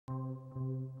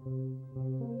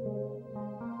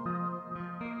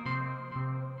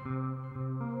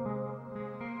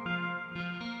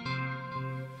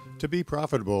To be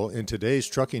profitable in today's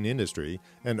trucking industry,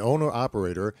 an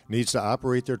owner-operator needs to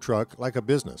operate their truck like a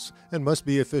business and must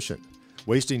be efficient.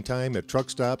 Wasting time at truck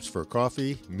stops for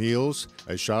coffee, meals,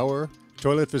 a shower,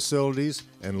 toilet facilities,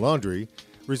 and laundry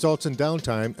results in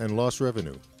downtime and lost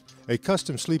revenue. A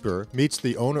custom sleeper meets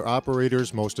the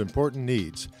owner-operator's most important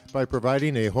needs by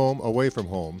providing a home away from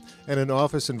home and an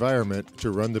office environment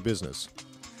to run the business.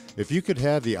 If you could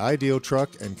have the ideal truck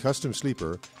and custom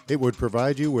sleeper, it would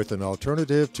provide you with an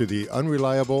alternative to the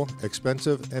unreliable,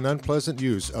 expensive, and unpleasant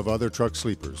use of other truck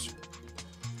sleepers.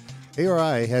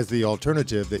 ARI has the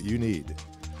alternative that you need.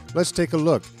 Let's take a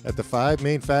look at the 5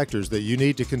 main factors that you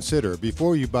need to consider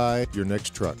before you buy your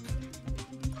next truck.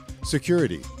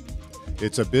 Security.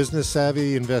 It's a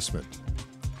business-savvy investment.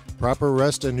 Proper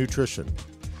rest and nutrition.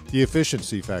 The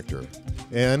efficiency factor.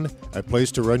 And a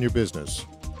place to run your business.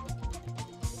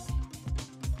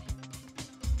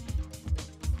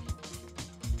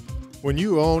 When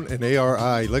you own an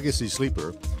ARI Legacy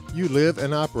Sleeper, you live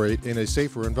and operate in a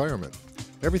safer environment.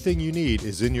 Everything you need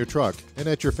is in your truck and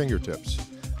at your fingertips.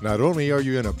 Not only are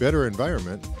you in a better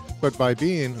environment, but by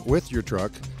being with your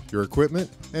truck, your equipment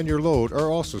and your load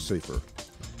are also safer.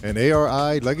 An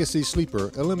ARI Legacy Sleeper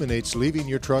eliminates leaving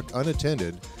your truck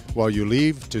unattended while you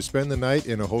leave to spend the night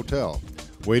in a hotel,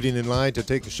 waiting in line to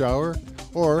take a shower,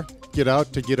 or get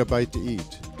out to get a bite to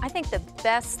eat. I think the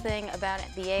best thing about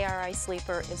the ARI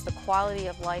Sleeper is the quality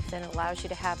of life that it allows you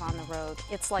to have on the road.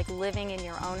 It's like living in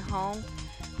your own home.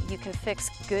 You can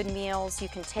fix good meals, you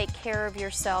can take care of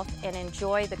yourself and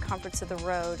enjoy the comforts of the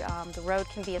road. The road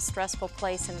can be a stressful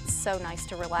place, and it's so nice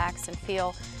to relax and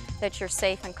feel that you're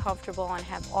safe and comfortable and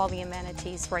have all the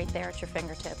amenities right there at your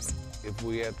fingertips. If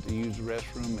we have to use the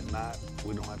restroom at night,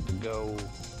 we don't have to go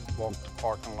walk the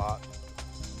parking lot,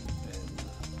 and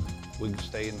we can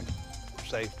stay in the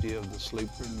safety of the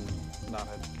sleeper and not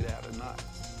have to get out at night.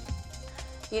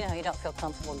 You know, you don't feel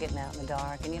comfortable getting out in the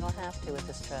dark, and you don't have to with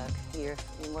this truck.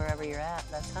 Wherever you're at,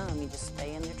 that's home. You just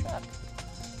stay in your truck.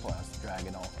 Plus,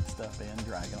 dragging all stuff in,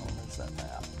 dragging all that stuff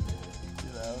out.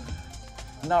 You know,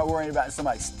 not worrying about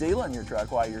somebody stealing your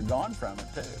truck while you're gone from it,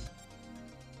 too.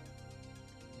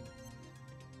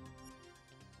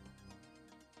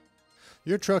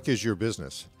 Your truck is your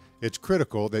business. It's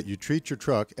critical that you treat your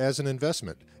truck as an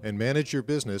investment and manage your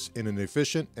business in an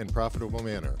efficient and profitable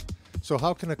manner. So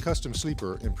how can a custom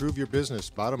sleeper improve your business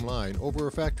bottom line over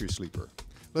a factory sleeper?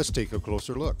 Let's take a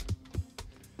closer look.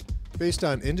 Based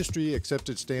on industry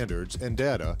accepted standards and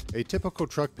data, a typical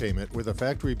truck payment with a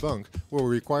factory bunk will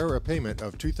require a payment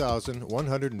of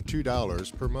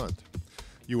 $2,102 per month.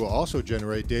 You will also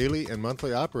generate daily and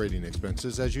monthly operating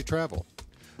expenses as you travel.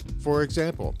 For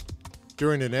example,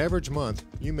 during an average month,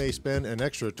 you may spend an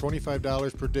extra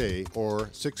 $25 per day or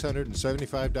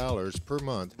 $675 per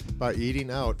month by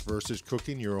eating out versus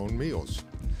cooking your own meals.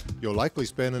 You'll likely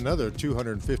spend another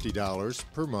 $250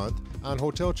 per month on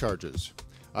hotel charges.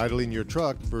 Idling your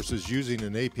truck versus using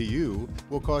an APU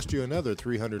will cost you another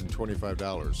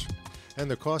 $325. And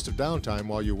the cost of downtime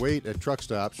while you wait at truck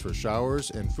stops for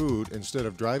showers and food instead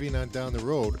of driving on down the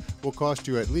road will cost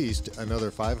you at least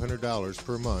another $500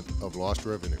 per month of lost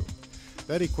revenue.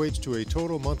 That equates to a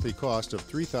total monthly cost of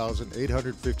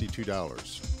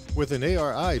 $3,852. With an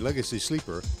ARI Legacy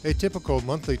Sleeper, a typical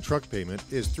monthly truck payment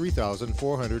is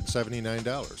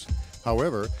 $3,479.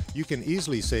 However, you can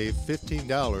easily save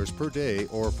 $15 per day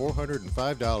or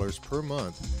 $405 per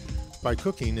month by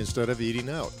cooking instead of eating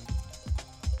out.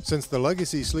 Since the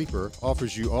Legacy Sleeper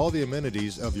offers you all the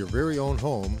amenities of your very own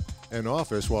home and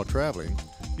office while traveling,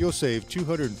 you'll save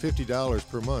 $250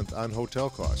 per month on hotel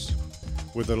costs.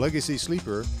 With a Legacy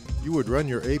Sleeper, you would run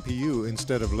your APU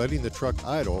instead of letting the truck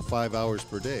idle 5 hours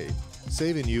per day,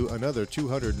 saving you another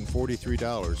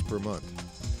 $243 per month.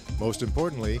 Most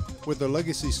importantly, with the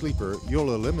Legacy Sleeper,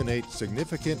 you'll eliminate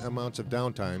significant amounts of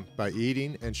downtime by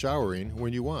eating and showering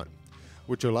when you want,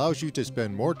 which allows you to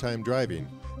spend more time driving,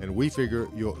 and we figure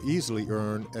you'll easily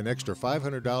earn an extra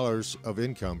 $500 of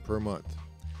income per month.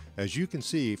 As you can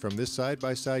see from this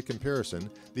side-by-side comparison,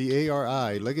 the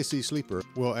ARI Legacy Sleeper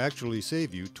will actually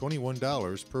save you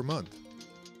 $21 per month.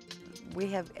 We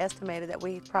have estimated that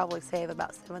we probably save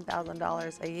about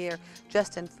 $7,000 a year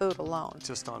just in food alone.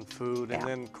 Just on food, Yeah. and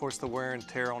then of course the wear and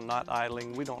tear on not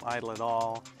idling. We don't idle at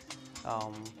all.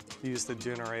 Use the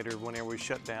generator whenever we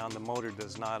shut down. The motor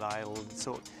does not idle,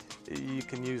 so you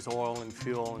can use oil and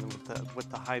fuel, and with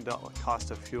the high cost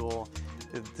of fuel,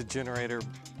 the generator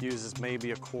uses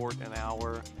maybe a quart an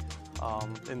hour,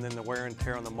 and then the wear and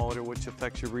tear on the motor, which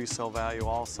affects your resale value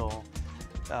also.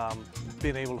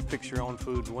 Being able to fix your own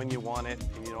food when you want it,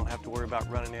 and you don't have to worry about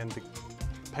running in to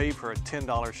pay for a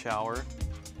 $10 shower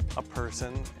a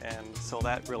person, and so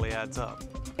that really adds up.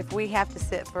 If we have to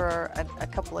sit for a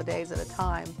couple of days at a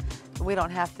time, we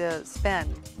don't have to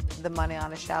spend the money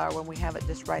on a shower when we have it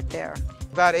just right there.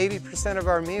 About 80% of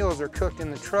our meals are cooked in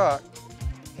the truck,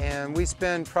 and we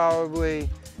spend probably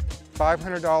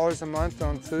 $500 a month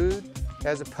on food,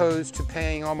 as opposed to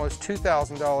paying almost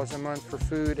 $2,000 a month for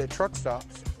food at truck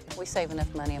stops. We save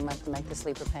enough money a month to make the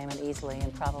sleeper payment easily,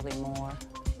 and probably more.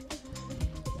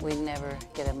 We never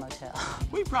get a motel.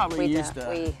 We probably used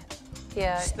to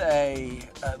yeah, stay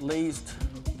at least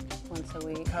once a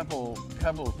week. couple,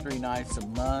 3 nights a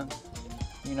month,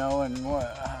 you know, and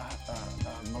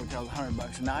motel's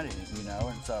 $100 a night, you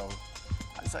know, and so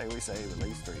I'd say we save at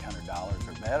least $300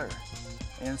 or better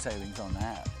in savings on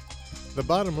that. The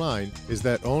bottom line is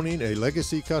that owning a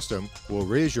Legacy Custom will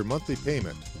raise your monthly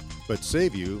payment, but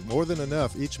save you more than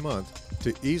enough each month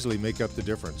to easily make up the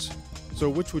difference. So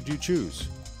which would you choose?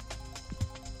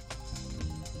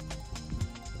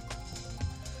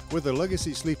 With a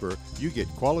Legacy Sleeper, you get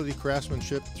quality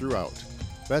craftsmanship throughout.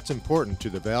 That's important to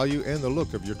the value and the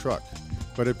look of your truck,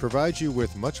 but it provides you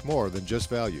with much more than just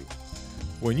value.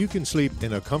 When you can sleep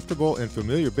in a comfortable and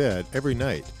familiar bed every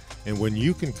night, and when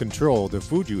you can control the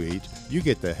food you eat, you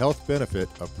get the health benefit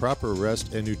of proper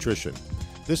rest and nutrition.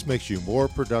 This makes you more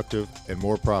productive and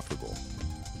more profitable.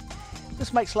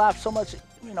 This makes life so much,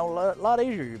 you know, a lot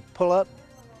easier. You pull up,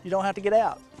 you don't have to get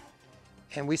out.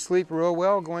 And we sleep real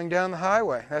well going down the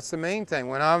highway. That's the main thing.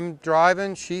 When I'm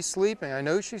driving, she's sleeping. I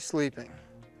know she's sleeping.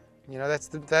 You know, that's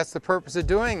the purpose of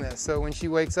doing this. So when she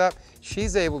wakes up,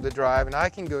 she's able to drive and I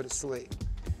can go to sleep.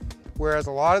 Whereas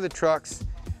a lot of the trucks,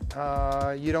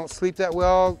 you don't sleep that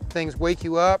well, things wake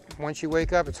you up. Once you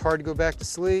wake up, it's hard to go back to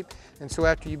sleep. And so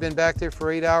after you've been back there for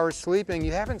 8 hours sleeping,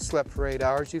 you haven't slept for 8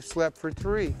 hours, you've slept for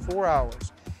 3, 4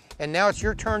 hours. And now it's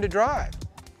your turn to drive.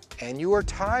 And you are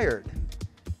tired.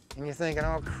 And you're thinking,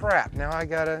 oh crap, now I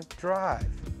gotta drive.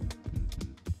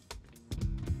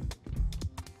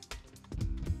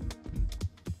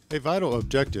 A vital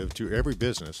objective to every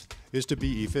business is to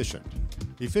be efficient.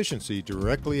 Efficiency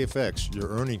directly affects your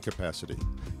earning capacity,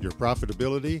 your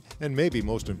profitability, and maybe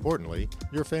most importantly,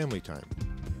 your family time.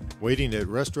 Waiting at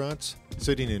restaurants,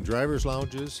 sitting in driver's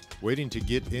lounges, waiting to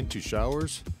get into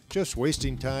showers, just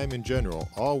wasting time in general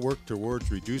all work towards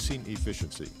reducing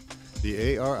efficiency.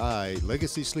 The ARI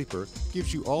Legacy Sleeper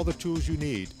gives you all the tools you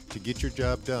need to get your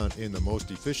job done in the most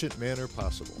efficient manner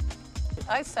possible.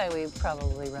 I'd say we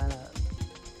probably run a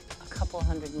couple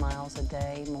 100 miles a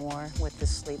day more with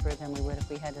this sleeper than we would if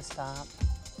we had to stop.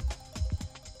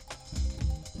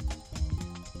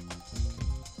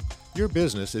 Your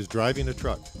business is driving a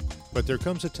truck, but there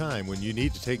comes a time when you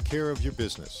need to take care of your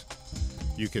business.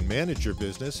 You can manage your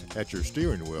business at your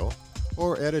steering wheel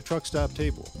or at a truck stop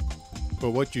table.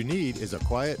 But what you need is a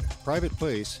quiet, private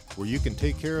place where you can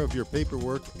take care of your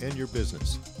paperwork and your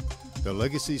business. The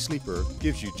Legacy Sleeper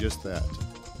gives you just that.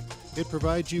 It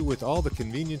provides you with all the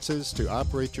conveniences to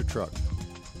operate your truck,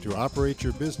 to operate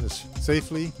your business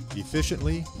safely,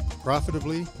 efficiently,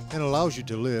 profitably, and allows you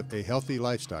to live a healthy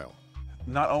lifestyle.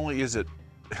 Not only is it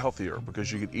healthier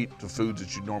because you can eat the foods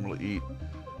that you normally eat,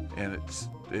 and it's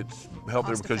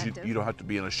healthier because you don't have to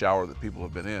be in a shower that people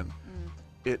have been in.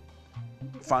 It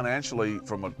financially,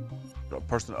 from a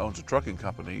person that owns a trucking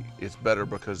company, it's better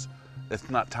because it's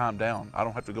not timed down. I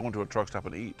don't have to go into a truck stop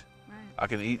and eat. Right. I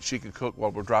can eat, she can cook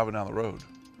while we're driving down the road.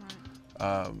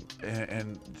 Right.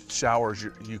 And showers,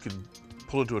 you can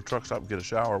pull into a truck stop and get a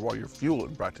shower while you're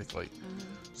fueling practically.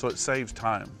 So it saves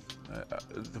time,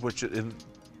 which in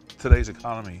today's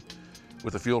economy,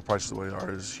 with the fuel prices the way they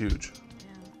are, is huge.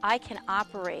 I can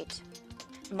operate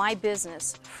my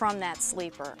business from that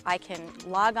sleeper. I can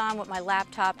log on with my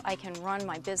laptop, I can run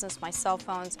my business, my cell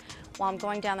phones, while I'm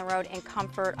going down the road in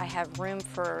comfort. I have room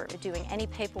for doing any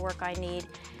paperwork I need,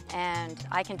 and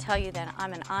I can tell you that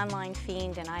I'm an online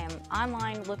fiend and I am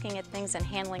online looking at things and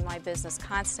handling my business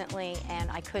constantly, and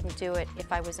I couldn't do it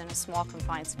if I was in a small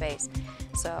confined space.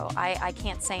 So I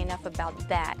can't say enough about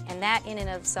that, and that in and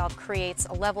of itself creates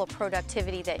a level of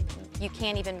productivity that you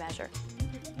can't even measure.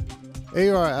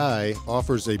 ARI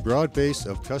offers a broad base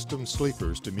of custom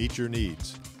sleepers to meet your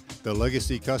needs. The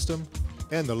Legacy Custom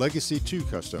and the Legacy 2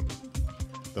 Custom.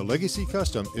 The Legacy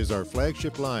Custom is our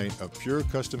flagship line of pure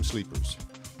custom sleepers.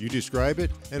 You describe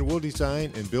it and we'll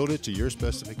design and build it to your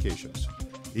specifications.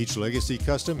 Each Legacy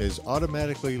Custom is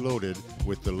automatically loaded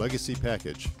with the Legacy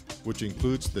package, which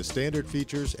includes the standard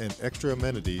features and extra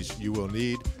amenities you will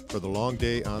need for the long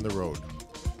day on the road.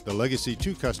 The Legacy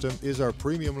 2 Custom is our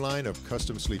premium line of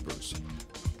custom sleepers.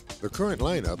 The current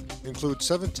lineup includes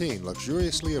 17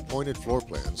 luxuriously appointed floor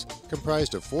plans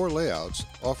comprised of 4 layouts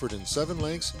offered in 7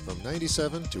 lengths from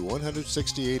 97 to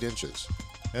 168 inches.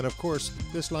 And of course,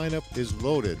 this lineup is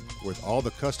loaded with all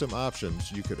the custom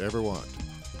options you could ever want.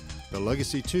 The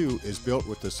Legacy 2 is built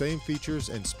with the same features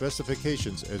and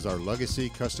specifications as our Legacy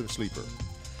Custom Sleeper.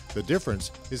 The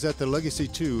difference is that the Legacy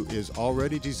 2 is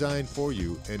already designed for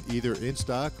you and either in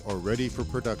stock or ready for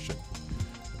production.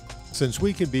 Since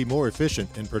we can be more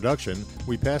efficient in production,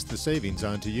 we pass the savings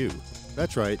on to you.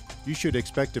 That's right, you should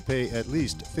expect to pay at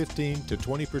least 15 to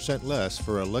 20% less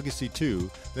for a Legacy 2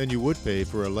 than you would pay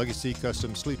for a Legacy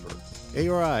Custom Sleeper.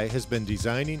 ARI has been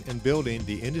designing and building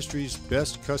the industry's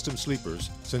best custom sleepers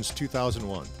since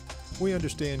 2001. We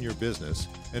understand your business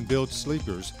and build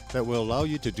sleepers that will allow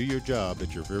you to do your job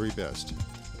at your very best.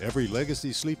 Every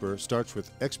Legacy Sleeper starts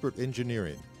with expert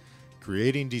engineering.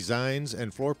 Creating designs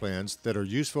and floor plans that are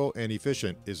useful and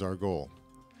efficient is our goal.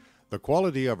 The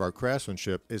quality of our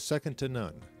craftsmanship is second to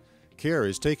none. Care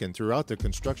is taken throughout the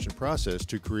construction process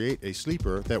to create a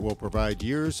sleeper that will provide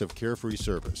years of carefree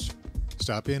service.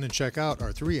 Stop in and check out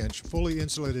our 3-inch fully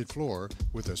insulated floor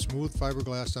with a smooth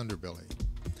fiberglass underbelly.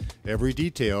 Every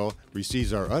detail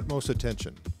receives our utmost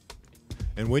attention.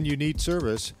 And when you need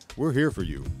service, we're here for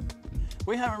you.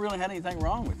 We haven't really had anything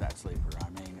wrong with that sleeper. I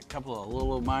mean, a couple of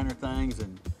little minor things,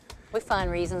 and We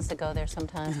find reasons to go there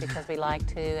sometimes because we like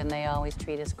to, and they always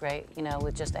treat us great, you know,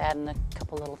 with just adding a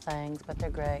couple little things, but they're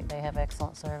great. They have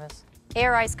excellent service.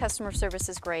 ARI's customer service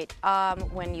is great.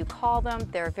 When you call them,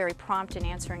 they're very prompt in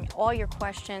answering all your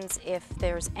questions. If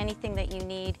there's anything that you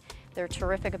need, they're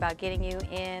terrific about getting you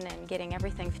in and getting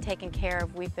everything taken care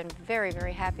of. We've been very,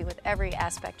 very happy with every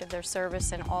aspect of their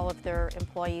service, and all of their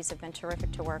employees have been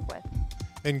terrific to work with.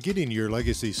 And getting your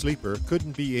Legacy Sleeper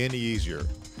couldn't be any easier.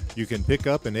 You can pick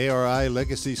up an ARI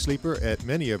Legacy Sleeper at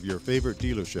many of your favorite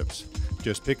dealerships.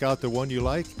 Just pick out the one you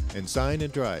like and sign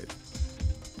and drive.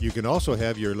 You can also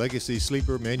have your Legacy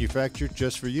Sleeper manufactured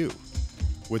just for you.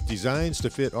 With designs to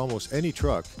fit almost any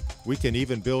truck, we can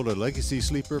even build a Legacy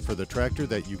Sleeper for the tractor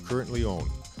that you currently own.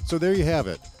 So there you have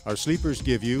it. Our sleepers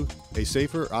give you a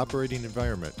safer operating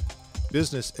environment,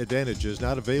 business advantages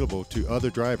not available to other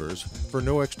drivers for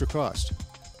no extra cost,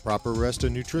 proper rest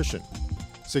and nutrition,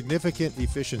 significant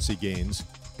efficiency gains,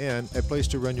 and a place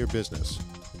to run your business.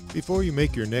 Before you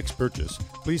make your next purchase,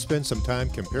 please spend some time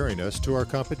comparing us to our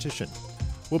competition.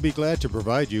 We'll be glad to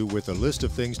provide you with a list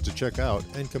of things to check out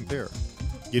and compare.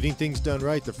 Getting things done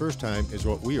right the first time is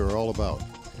what we are all about.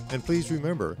 And please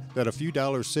remember that a few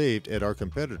dollars saved at our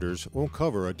competitors won't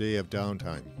cover a day of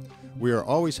downtime. We are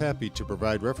always happy to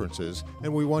provide references,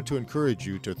 and we want to encourage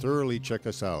you to thoroughly check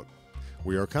us out.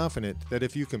 We are confident that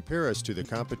if you compare us to the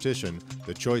competition,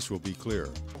 the choice will be clear.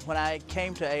 When I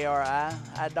came to ARI,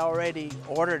 I'd already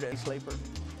ordered a sleeper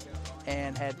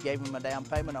and had gave them a down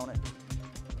payment on it,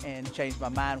 and changed my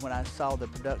mind when I saw the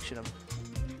production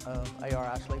of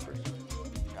ARI sleepers.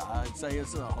 I'd say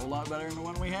it's a whole lot better than the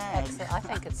one we had. I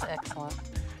think it's excellent.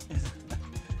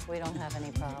 We don't have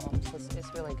any problems.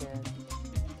 It's really good.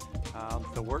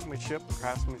 The workmanship,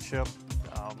 craftsmanship,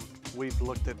 we've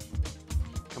looked at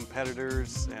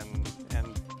competitors,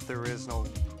 and there is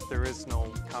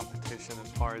no competition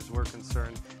as far as we're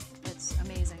concerned. It's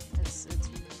amazing. It's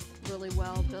really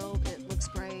well built. It looks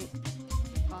great.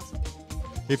 Awesome.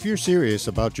 If you're serious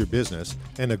about your business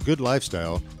and a good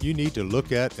lifestyle, you need to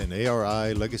look at an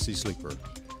ARI Legacy Sleeper.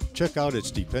 Check out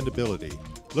its dependability.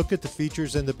 Look at the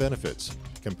features and the benefits.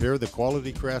 Compare the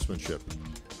quality craftsmanship.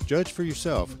 Judge for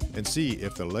yourself and see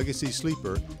if the Legacy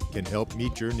Sleeper can help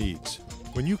meet your needs.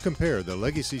 When you compare the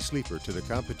Legacy Sleeper to the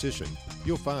competition,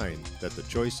 you'll find that the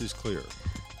choice is clear.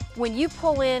 When you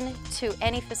pull in to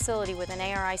any facility with an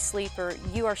ARI sleeper,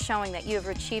 you are showing that you have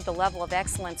achieved a level of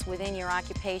excellence within your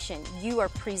occupation. You are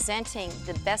presenting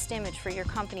the best image for your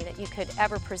company that you could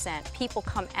ever present. People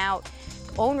come out,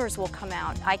 owners will come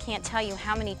out. I can't tell you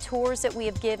how many tours that we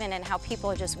have given and how people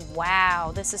are just,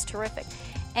 wow, this is terrific.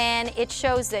 And it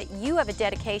shows that you have a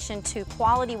dedication to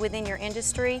quality within your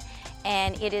industry,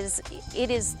 and it is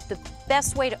the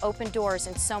best way to open doors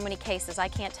in so many cases. I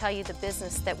can't tell you the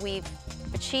business that we've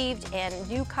achieved and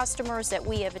new customers that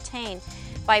we have attained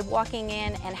by walking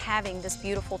in and having this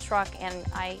beautiful truck, and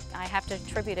I have to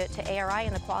attribute it to ARI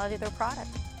and the quality of their product.